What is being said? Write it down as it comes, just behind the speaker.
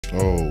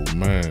Oh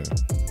man.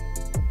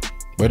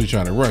 But he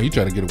trying to run. He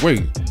trying to get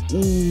away.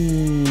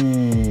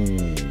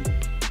 Ooh.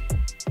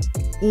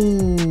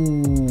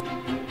 Ooh.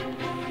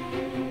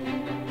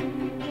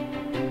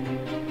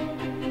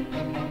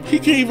 He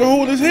can't even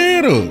hold his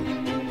head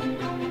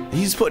up.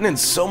 He's putting in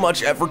so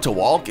much effort to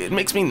walk, it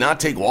makes me not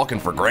take walking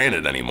for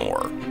granted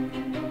anymore.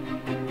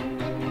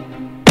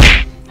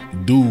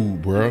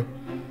 Dude, bruh.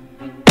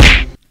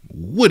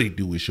 What it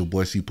do? It's your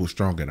boy C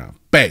Strong, and I'm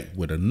back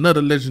with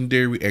another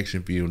legendary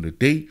reaction video.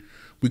 Today,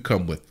 we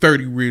come with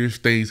 30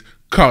 weirdest things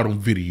caught on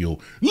video.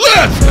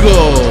 Let's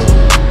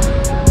go!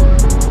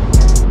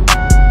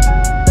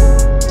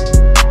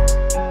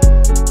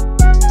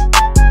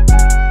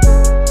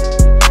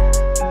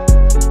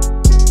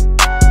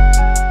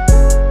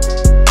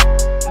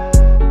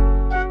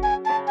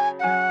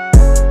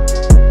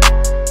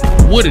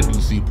 What it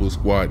do, C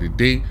Squad?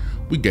 Today,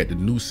 we got the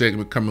new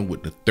segment coming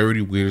with the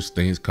 30 weirdest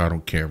things caught on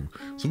camera.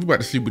 So we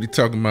about to see what he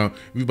talking about.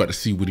 We about to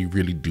see what he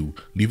really do.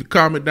 Leave a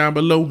comment down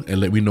below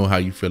and let me know how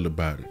you feel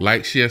about it.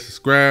 Like, share,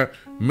 subscribe.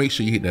 Make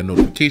sure you hit that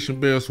notification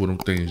bell so when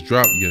them things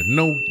drop, you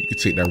know you can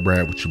take that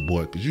ride with your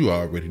boy, because you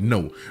already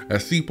know.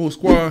 At C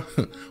Squad,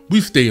 we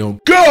stay on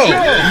go! You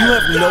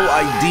have no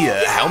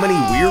idea how many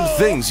weird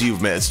things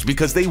you've missed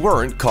because they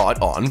weren't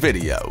caught on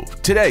video.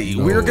 Today,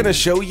 we're gonna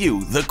show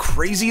you the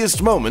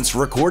craziest moments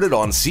recorded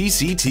on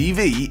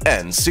CCTV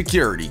and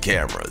security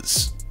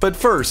cameras. But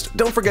first,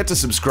 don't forget to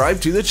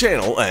subscribe to the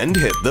channel and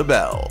hit the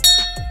bell.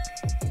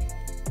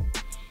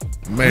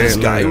 Man, this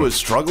guy was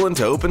struggling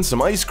to open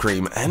some ice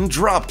cream and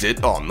dropped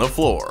it on the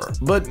floor.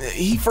 But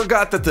he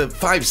forgot that the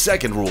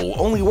 5-second rule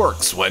only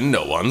works when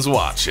no one's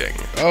watching.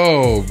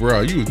 Oh,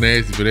 bro, you was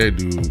nasty for that,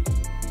 dude.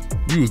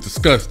 You was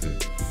disgusting.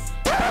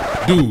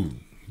 Dude,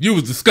 you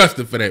was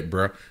disgusting for that,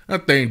 bro.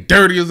 That thing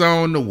dirty as I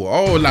don't know,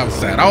 all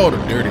outside, all the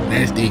dirty,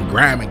 nasty, and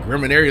grimy,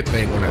 grim, and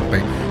everything on that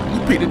thing.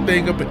 You picked the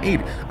thing up and ate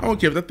it. I don't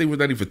care if that thing was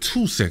not even for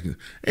 2 seconds.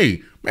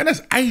 Hey, man,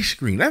 that's ice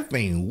cream. That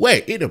thing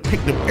wet. It'll pick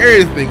up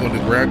everything on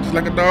the ground just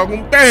like a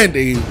doggone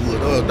Band-Aid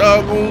would, or a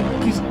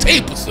doggone piece of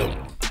tape or something.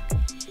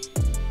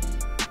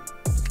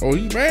 Oh,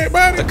 you mad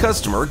about it? A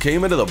customer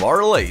came into the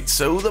bar late,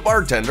 so the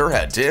bartender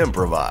had to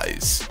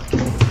improvise.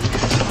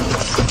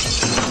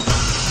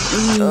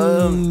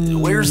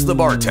 Where's the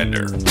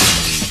bartender?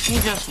 He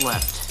just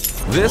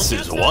left. This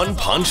is One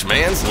Punch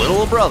Man's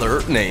little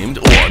brother named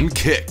One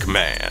Kick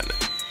Man.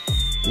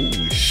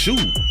 Ooh, shoot.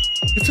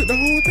 You took the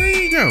whole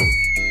thing out.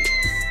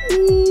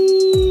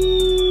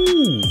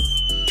 Ooh.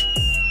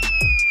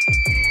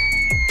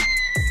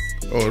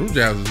 Oh, them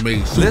jobs was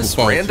made super This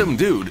faulty. random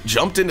dude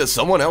jumped into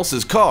someone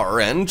else's car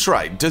and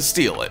tried to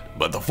steal it,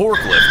 but the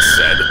forklift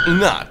said,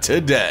 "Not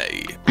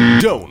today.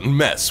 Don't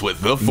mess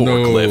with the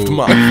forklift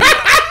mafia."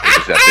 It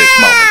was at this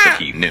moment that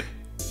he knew.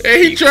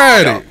 Hey, he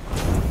tried it.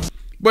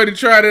 But he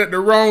tried it at the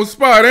wrong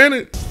spot, ain't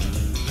it?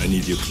 I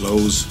need your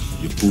clothes,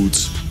 your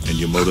boots, and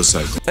your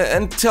motorcycle.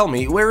 And tell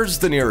me, where's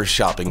the nearest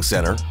shopping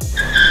center?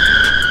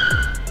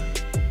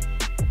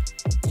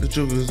 The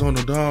joker is on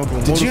the dog.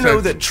 Did you know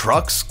that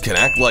trucks can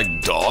act like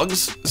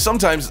dogs?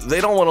 Sometimes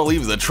they don't want to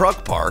leave the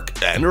truck park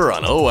and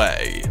run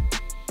away.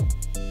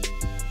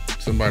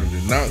 Somebody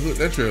did not hook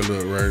that trailer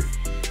up right.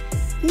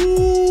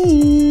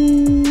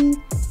 Ooh.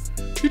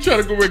 He tried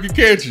to go back and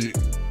catch it.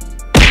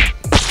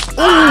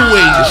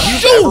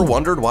 If you've ever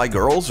wondered why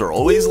girls are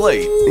always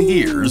late,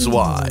 here's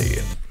why.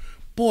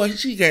 Boy,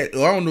 she got,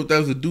 I don't know if that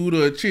was a dude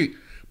or a chick,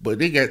 but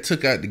they got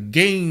took out the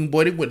game.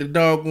 Boy, they went the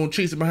doggone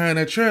chasing behind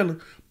that trailer.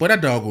 But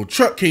that doggone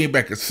truck came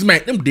back and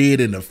smacked them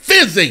dead in the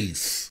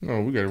face.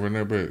 Oh, we gotta run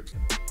that back.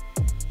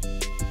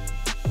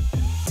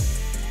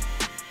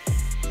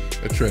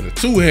 That trailer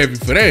too heavy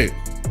for that.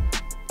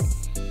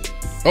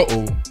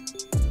 Uh-oh.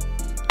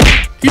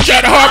 He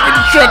tried to hop in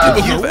the truck, it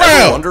was If you've around.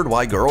 ever wondered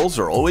why girls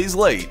are always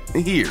late,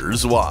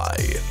 here's why.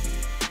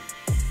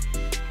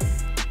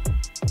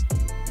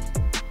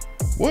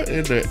 What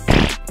in the...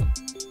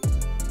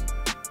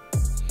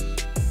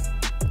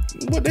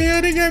 What the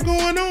hell they got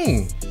going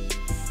on?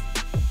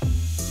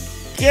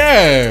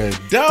 God,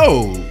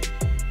 dog.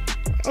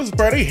 I was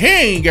surprised they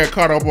hair ain't got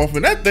caught up off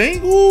in that thing.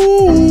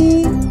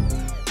 Ooh.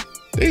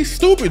 They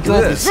stupid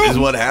drunk. This is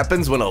what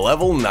happens when a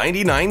level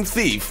 99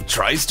 thief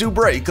tries to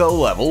break a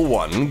level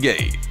 1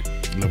 gate.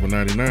 Level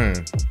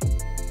 99.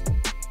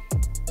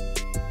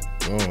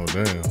 Oh,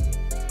 damn.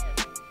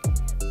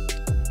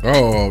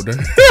 Oh, damn.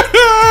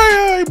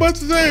 He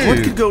busted his head.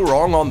 What could go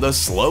wrong on the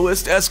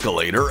slowest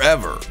escalator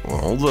ever?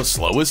 Well, the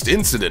slowest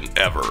incident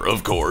ever,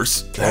 of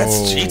course.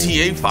 That's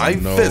GTA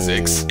 5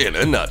 physics in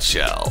a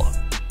nutshell.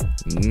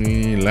 You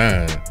ain't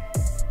lying.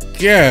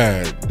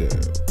 God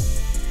damn.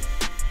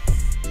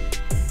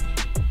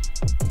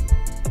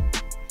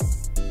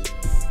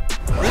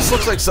 This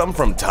looks like something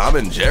from Tom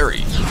and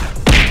Jerry.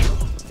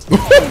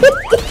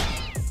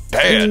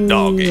 Bad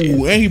doggy.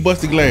 Ooh, and he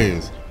busted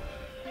glass.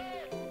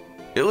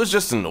 It was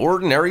just an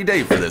ordinary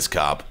day for this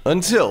cop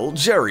until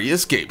Jerry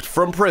escaped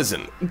from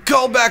prison.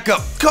 Call back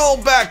up! Call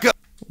back up!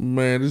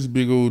 Man, this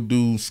big old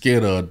dude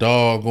scared of a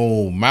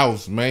doggone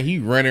mouse, man. He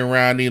running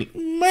around there.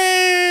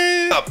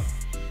 Man! Up.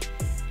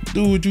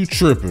 Dude, you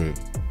tripping.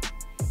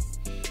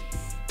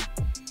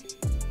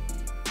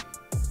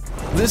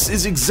 This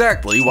is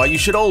exactly why you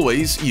should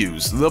always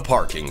use the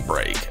parking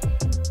brake.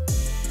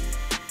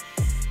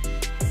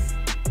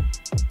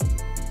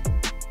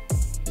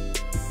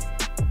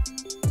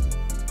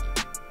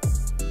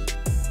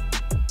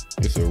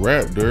 It's a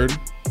wrap, Dirty.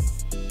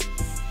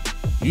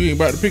 You ain't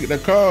about to pick up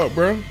that car,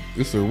 bro.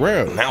 It's a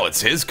wrap. Now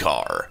it's his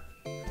car.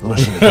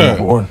 Permission to come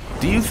aboard.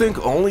 Do you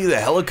think only the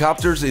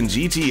helicopters in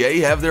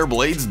GTA have their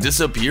blades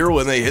disappear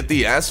when they hit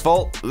the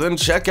asphalt? Then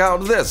check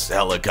out this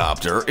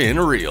helicopter in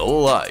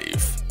real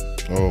life.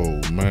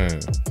 Oh, man.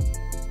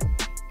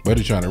 But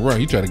he trying to run.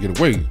 He trying to get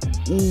away.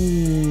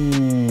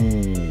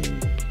 Ooh.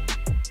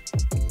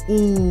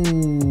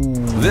 Ooh.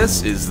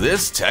 This is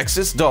this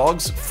Texas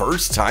dog's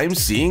first time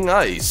seeing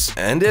ice,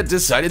 and it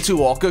decided to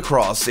walk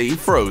across a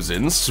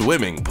frozen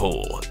swimming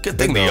pool. Good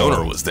thing the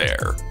owner was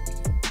there.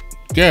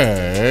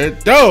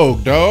 God,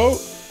 dog.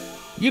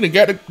 You done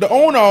got the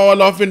owner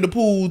all off in the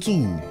pool,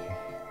 too.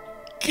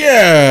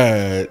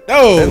 God,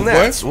 dog, And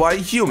that's why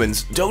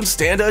humans don't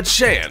stand a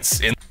chance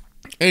in—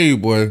 Hey,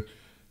 boy.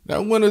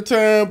 That winter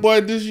time,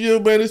 boy, this year,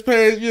 man, this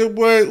past year,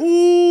 boy,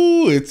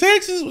 ooh, in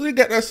Texas, they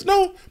got that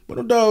snow, but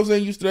them dogs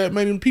ain't used to that,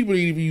 man. Them people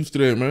ain't even used to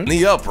that, man.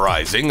 the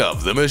uprising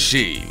of the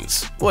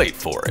machines. Wait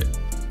for it.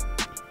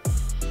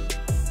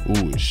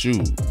 Ooh,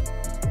 shoot.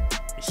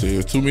 See,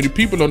 there's too many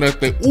people on that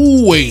thing.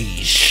 Ooh,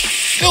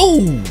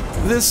 shoot.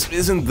 This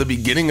isn't the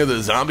beginning of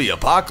the zombie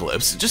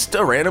apocalypse, just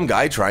a random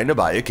guy trying to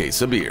buy a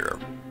case of beer.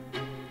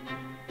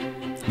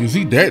 Is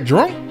he that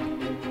drunk?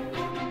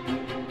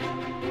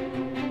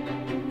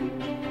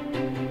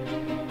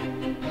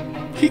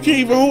 He can't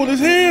even hold his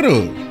head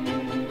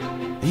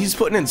up. He's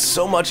putting in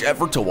so much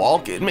effort to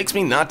walk, it makes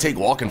me not take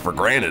walking for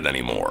granted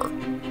anymore.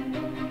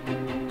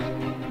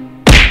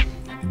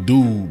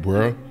 Dude,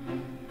 bruh.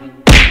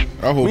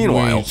 I hope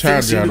Meanwhile,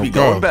 things seem to be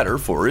car. going better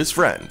for his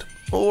friend.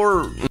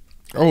 Or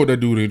I hope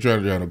that dude ain't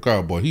trying to drive no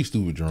car, boy. He's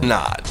stupid drunk.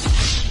 not.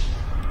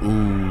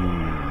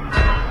 Ooh.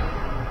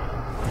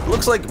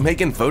 Looks like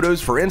making photos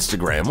for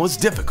Instagram was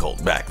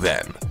difficult back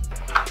then.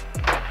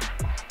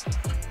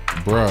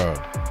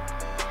 Bruh.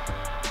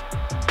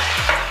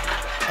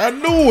 I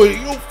knew it,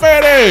 you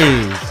fat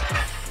ass.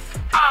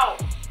 Ow!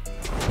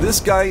 This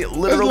guy It's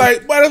literally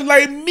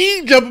like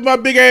me jumping my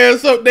big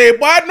ass up there,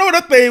 boy. I know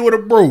that thing would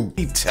have broke.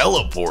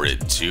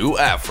 teleported to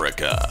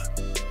Africa.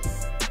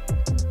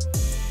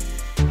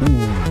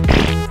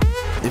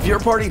 If your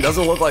party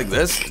doesn't look like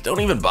this, don't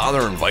even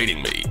bother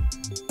inviting me.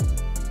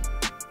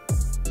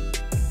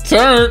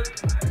 Turn.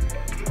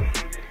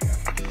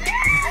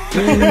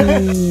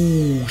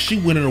 Ooh, she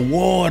went in the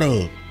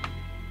water.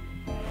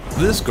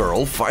 This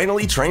girl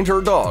finally trained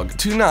her dog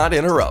to not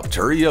interrupt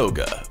her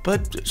yoga,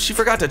 but she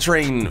forgot to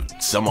train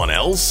someone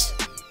else.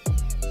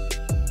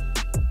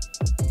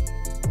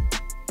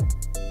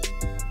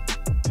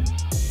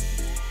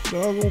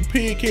 Doggone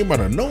pig came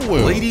out of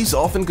nowhere. Ladies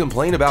often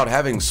complain about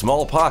having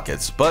small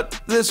pockets, but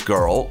this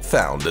girl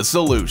found a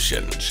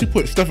solution. She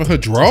put stuff in her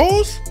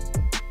drawers?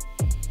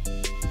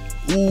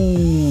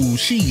 Ooh,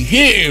 she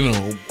hitting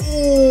him.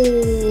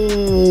 Ooh.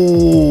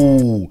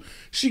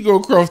 She go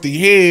across the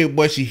head,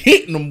 but she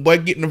hitting them,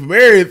 but getting them from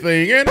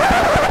everything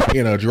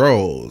in her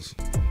drawers.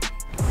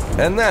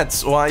 And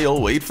that's why you'll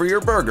wait for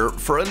your burger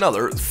for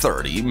another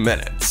 30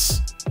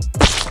 minutes.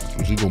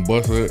 She gonna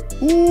bust it.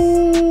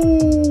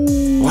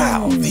 Ooh.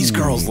 Wow, these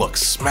girls look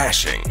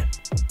smashing.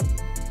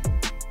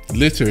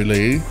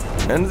 Literally.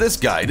 And this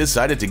guy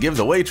decided to give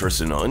the waitress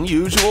an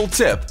unusual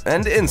tip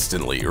and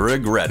instantly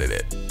regretted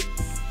it.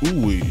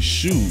 Ooh,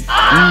 shoot.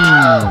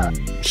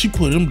 Ooh. She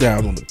put him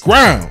down on the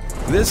ground.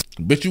 This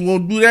Bet you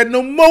won't do that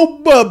no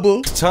more,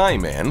 Bubba. Thai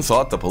man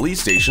thought the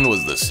police station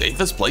was the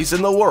safest place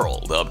in the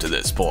world up to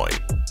this point.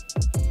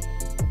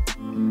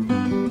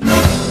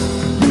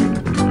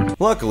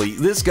 Luckily,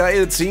 this guy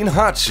had seen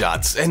Hot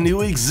Shots and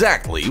knew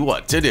exactly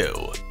what to do.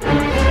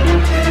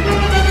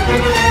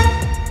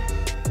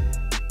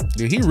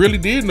 Yeah, he really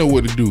did know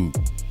what to do.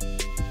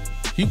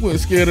 He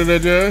wasn't scared of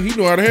that guy. He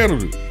knew how to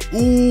handle it.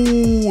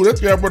 Ooh, that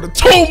guy would have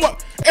told me.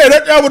 Hey,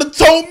 that guy would have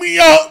told me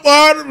out, boy.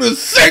 I'd have been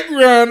sick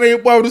around there,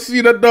 boy. I would have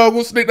seen that dog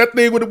snake. That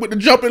thing would have went to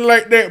jumping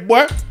like that,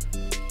 boy.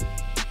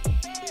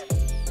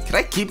 Can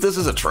I keep this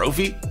as a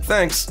trophy?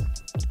 Thanks.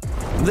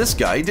 This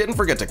guy didn't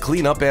forget to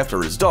clean up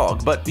after his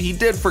dog, but he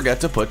did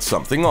forget to put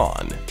something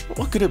on.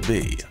 What could it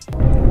be?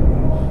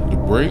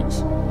 The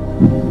brakes?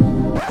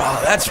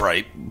 Oh, that's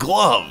right.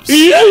 Gloves.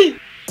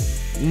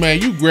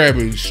 Man, you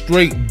grabbing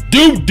straight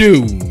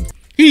doo-doo.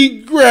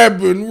 He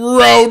grabbing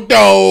raw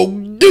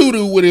dog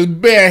doo-doo with his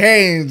bare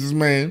hands,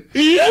 man.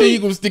 Then you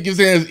gonna stick his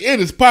hands in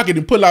his pocket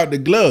and pull out the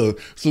glove.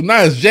 So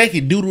now his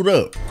jacket doodled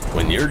up.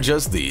 When you're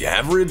just the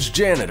average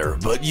janitor,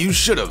 but you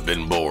should have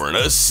been born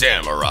a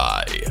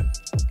samurai.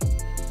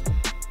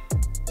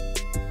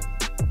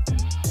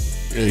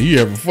 Yeah, he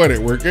having fun at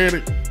work, ain't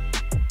it?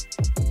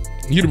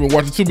 You'd have been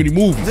watching too many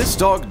movies. This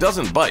dog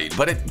doesn't bite,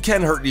 but it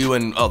can hurt you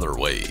in other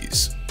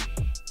ways.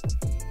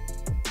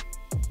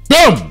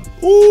 Boom!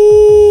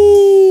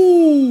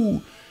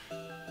 Ooh!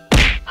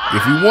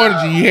 If he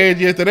wanted you, he had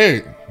you after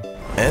that.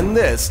 And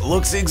this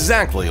looks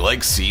exactly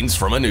like scenes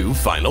from a new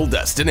Final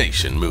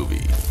Destination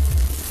movie.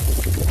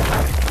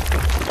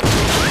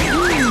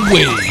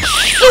 way.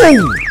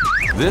 Shoot!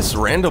 This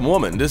random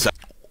woman decided.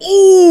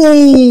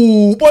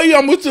 Ooh, boy, you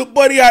almost took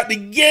Buddy out the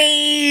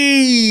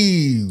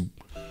game.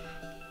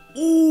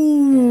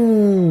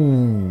 Ooh.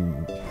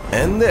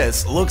 And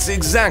this looks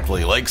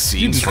exactly like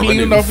scenes just from a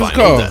new cleaning off his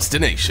Final car.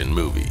 Destination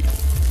movie.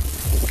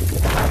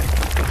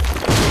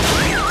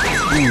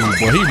 Ooh,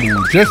 boy, he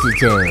moved just in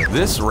time.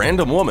 This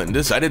random woman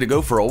decided to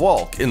go for a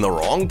walk in the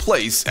wrong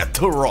place at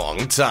the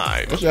wrong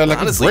time. That sounded like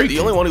a Honestly, break-in.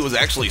 the only one who was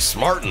actually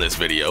smart in this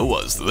video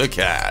was the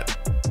cat.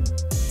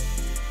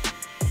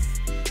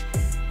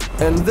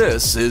 And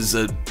this is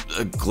a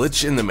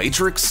glitch in the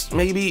Matrix,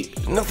 maybe?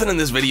 Nothing in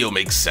this video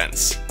makes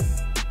sense.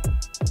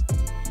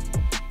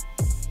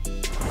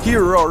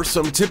 Here are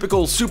some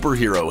typical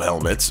superhero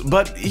helmets,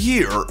 but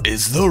here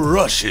is the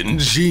Russian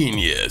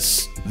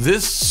genius.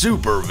 This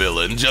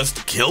supervillain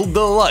just killed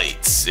the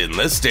lights in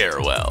the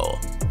stairwell.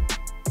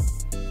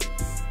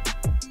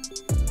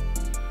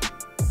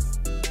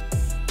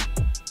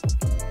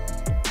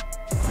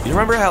 You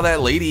remember how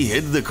that lady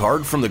hid the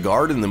card from the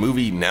guard in the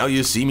movie Now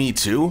You See Me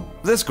Too?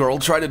 This girl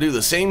tried to do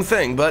the same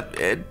thing, but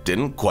it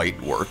didn't quite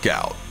work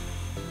out.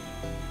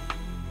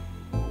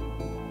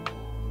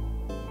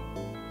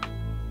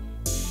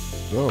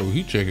 Oh,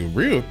 he checking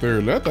real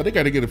thoroughly. I thought they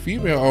got to get a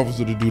female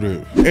officer to do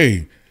that.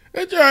 Hey,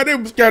 that job that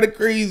was kind of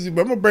crazy,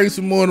 but I'm going to bring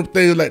some more of them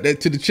things like that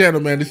to the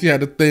channel, man, to see how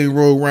the thing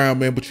roll around,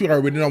 man. But you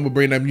already know I'm going to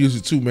bring that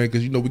music too, man,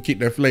 because you know we kick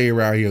that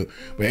flavor out here.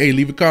 But hey,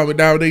 leave a comment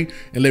down there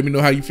and let me know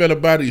how you feel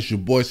about it. It's your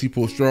boy,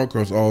 C-Post Strong,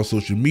 across all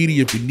social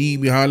media. If you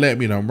need me, holler at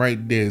me, and I'm right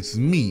there. It's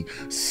me,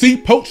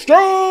 C-Post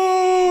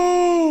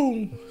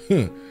Strong.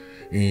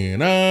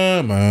 And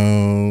I'm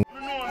out.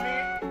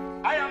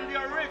 I am the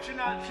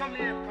original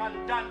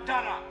Jamaican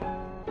Dantana.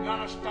 You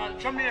understand?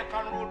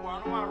 Jamaican road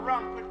one. I want to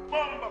rank with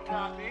bomber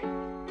class, eh?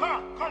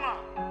 Come on.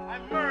 I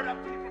murder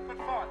people for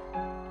fun.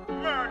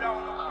 Murder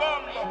on the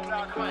bomber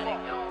class for fun.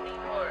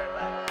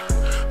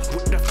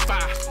 With the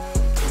fire,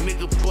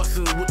 nigga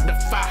bustin' with the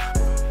fire.